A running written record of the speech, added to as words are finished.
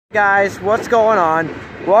Guys, what's going on?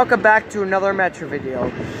 Welcome back to another Metra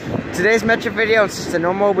video. Today's Metra video is just a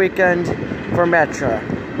normal weekend for Metra.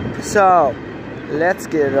 So, let's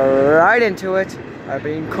get right into it by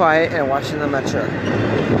being quiet and watching the Metra.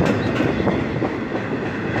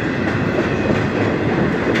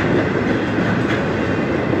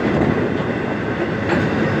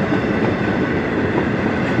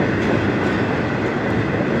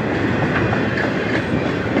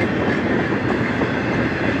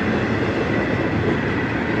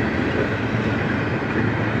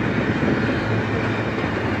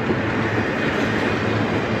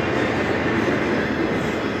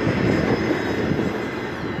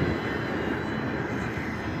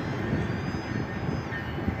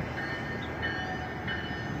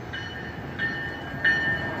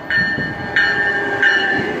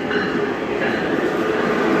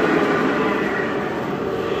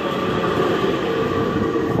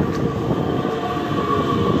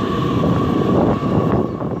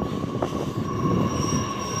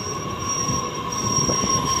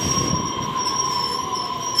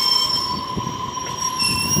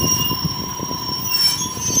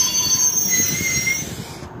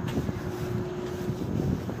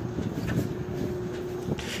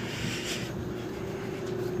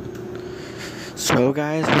 So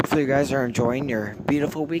guys, hopefully you guys are enjoying your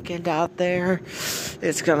beautiful weekend out there.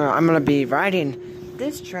 I'm gonna be riding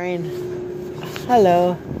this train.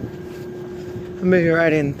 Hello. I'm gonna be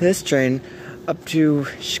riding this train up to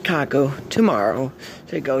Chicago tomorrow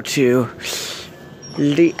to go to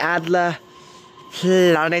the Adler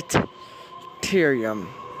Planetarium.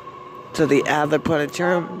 To the Adler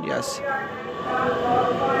Planetarium, yes.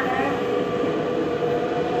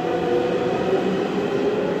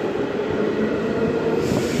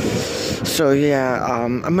 So yeah,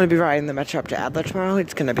 I'm gonna be riding the Metro up to Adler tomorrow.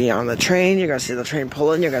 It's gonna be on the train. You're gonna see the train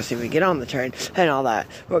pulling. You're gonna see me get on the train and all that.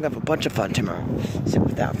 We're gonna have a bunch of fun tomorrow. So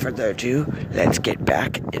without further ado, let's get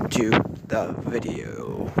back into the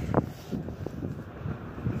video.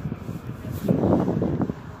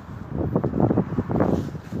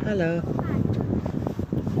 Hello.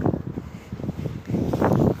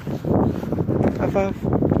 High five.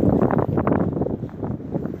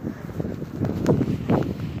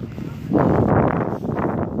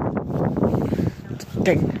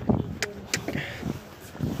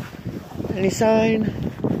 Any sign?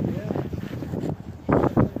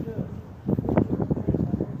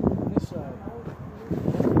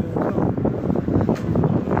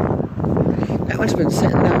 That one's been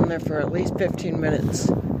sitting down there for at least 15 minutes.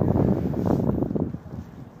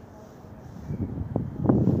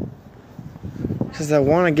 Because I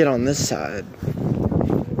want to get on this side.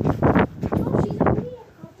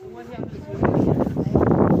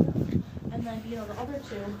 The other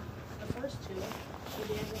two, the first two, should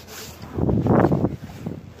be able to.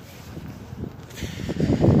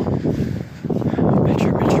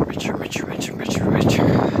 Metro.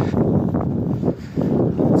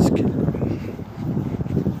 Let's get on.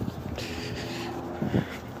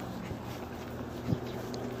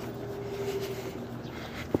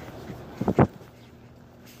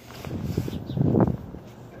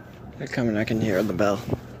 They're coming, I can hear the bell.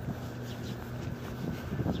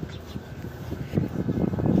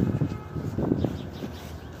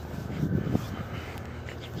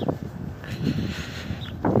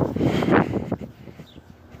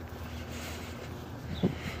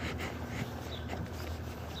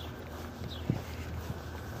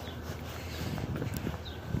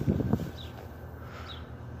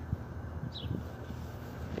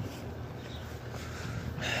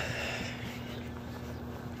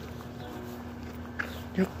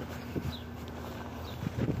 Yep.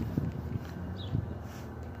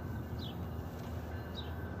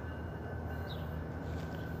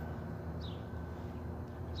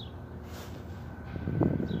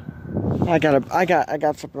 I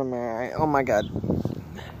got something in my eye. Oh my god.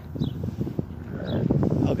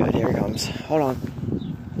 Oh good, here it comes. Hold on.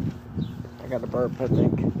 I got a burp, I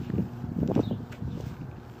think.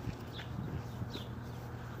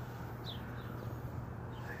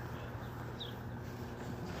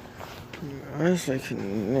 I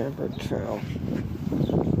can never tell.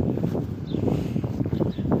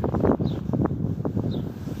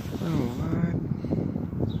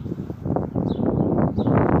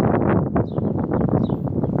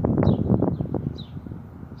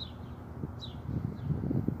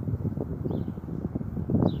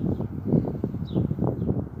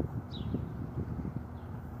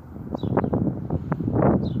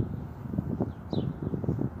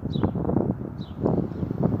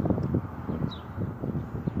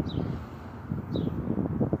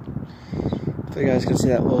 You guys can see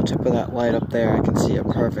that little tip of that light up there. I can see it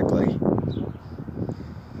perfectly.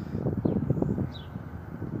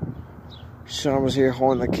 Sean was here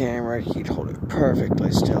holding the camera. He'd hold it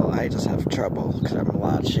perfectly still. I just have trouble because I'm a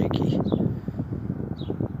lot shaky.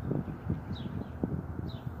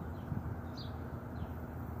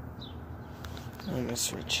 I'm gonna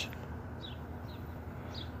switch.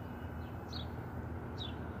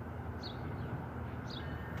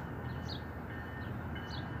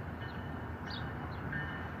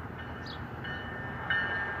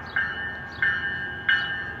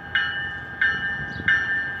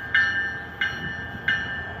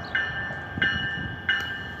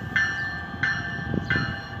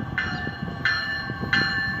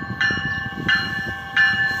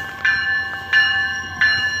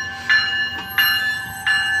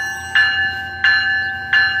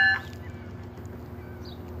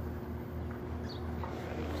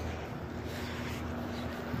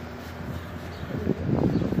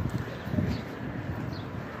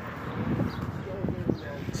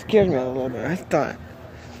 Scared me a little bit. I thought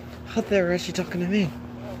they were actually talking to me.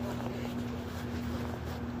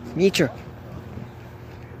 Metra.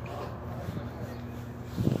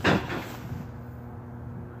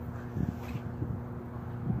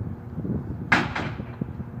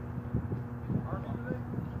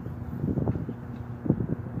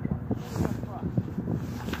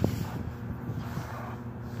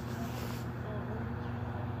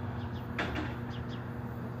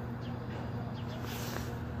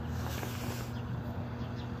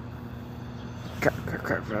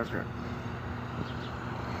 Crap.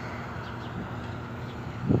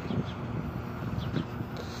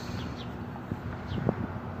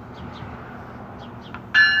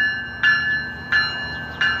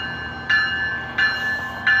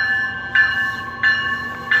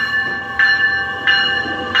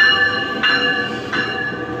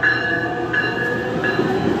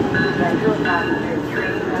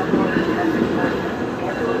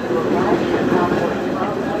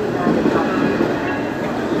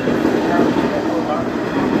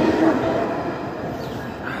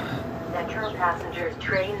 Passengers,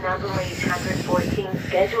 train number 814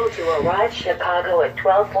 scheduled to arrive Chicago at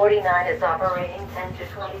 12:49 is operating 10 to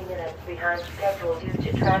 20 minutes behind schedule due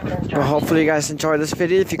to track construction. Well, hopefully you guys enjoyed this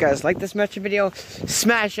video. If you guys like this Metro video,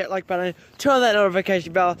 smash that like button, turn that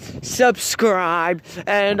notification bell, subscribe,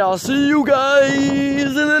 and I'll see you guys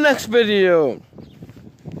in the next video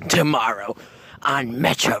tomorrow on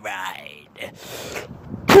Metra'S.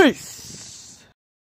 Peace!